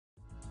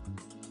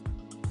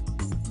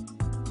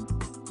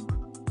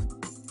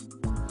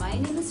My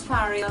name is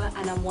Fariel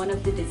and I'm one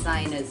of the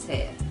designers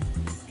here.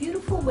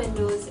 Beautiful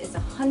Windows is a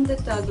Hunter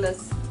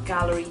Douglas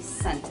Gallery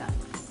Center.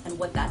 And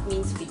what that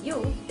means for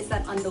you is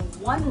that under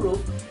one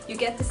roof, you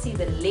get to see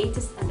the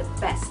latest and the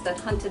best that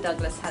Hunter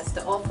Douglas has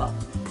to offer.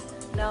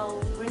 Now,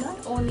 we're not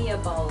only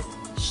about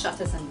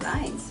shutters and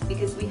blinds,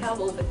 because we have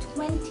over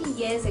 20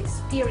 years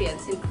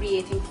experience in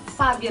creating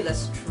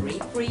fabulous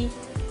drapery,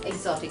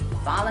 exotic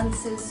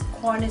valances,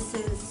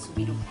 cornices.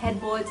 We do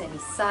headboards, any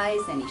size,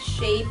 any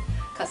shape,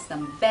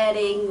 custom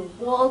bedding,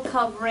 wall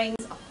coverings,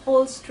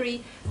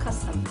 upholstery,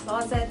 custom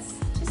closets,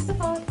 just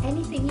about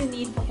anything you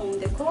need for home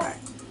decor.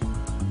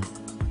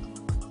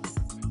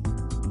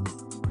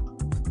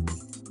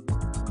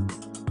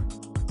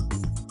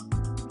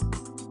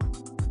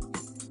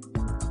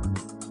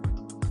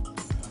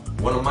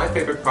 One of my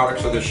favorite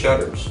products are the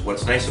shutters.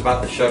 What's nice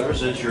about the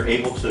shutters is you're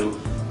able to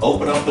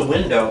open up the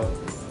window,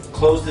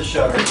 close the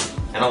shutter,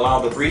 and allow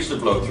the breeze to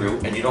blow through,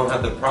 and you don't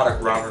have the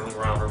product rattling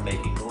around or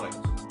making noise.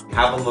 We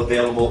have them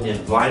available in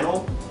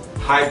vinyl,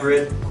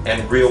 hybrid,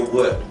 and real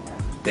wood.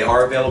 They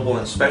are available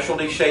in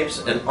specialty shapes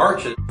and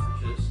arches,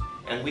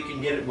 and we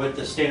can get it with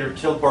the standard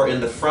tilt bar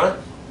in the front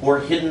or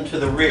hidden to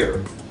the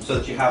rear so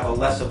that you have a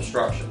less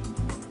obstruction.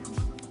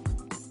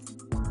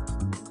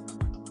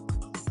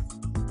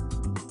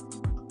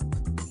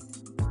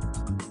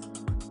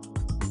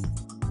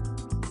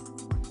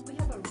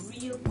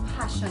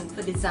 Passion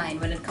for design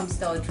when it comes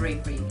to our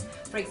drapery.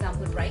 For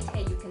example, right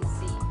here you can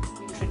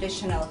see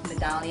traditional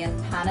medallion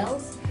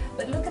panels,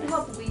 but look at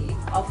how we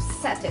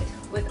offset it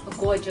with a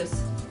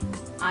gorgeous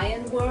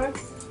ironwork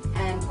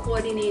and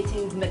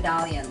coordinating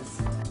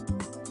medallions.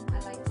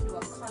 I like to do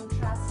a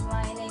contrast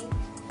lining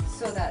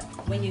so that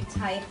when you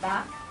tie it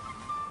back,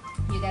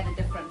 you get a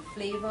different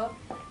flavor,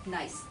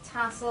 nice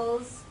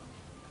tassels,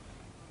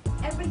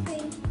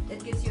 everything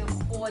that gives you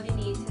a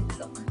coordinated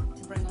look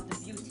to bring out the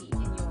beauty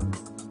in your room.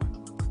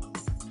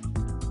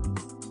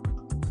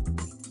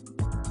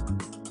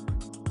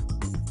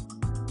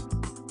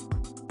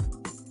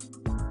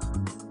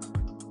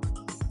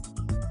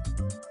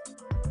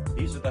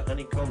 These are the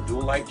honeycomb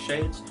dual light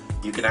shades.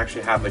 You can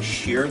actually have a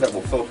sheer that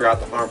will filter out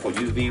the harmful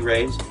UV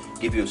rays,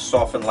 give you a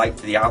softened light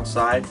to the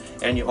outside,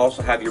 and you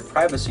also have your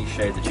privacy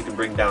shade that you can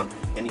bring down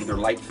in either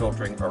light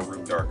filtering or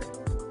room darkening.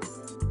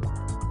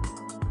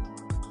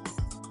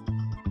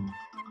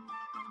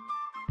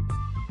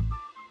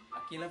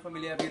 Aquí en la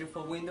familia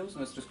Beautiful Windows,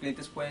 nuestros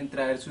clientes pueden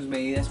traer sus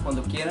medidas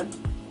cuando quieran.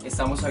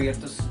 Estamos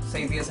abiertos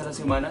 6 días a la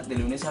semana, de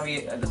lunes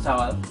a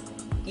sábado.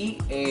 Y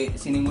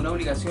sin ninguna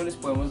obligación les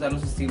podemos dar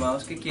los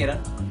estimados que quieran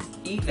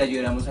y le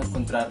ayudaremos a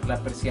encontrar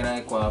la persiana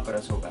adecuada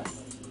para su hogar.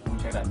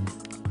 Muchas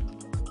gracias.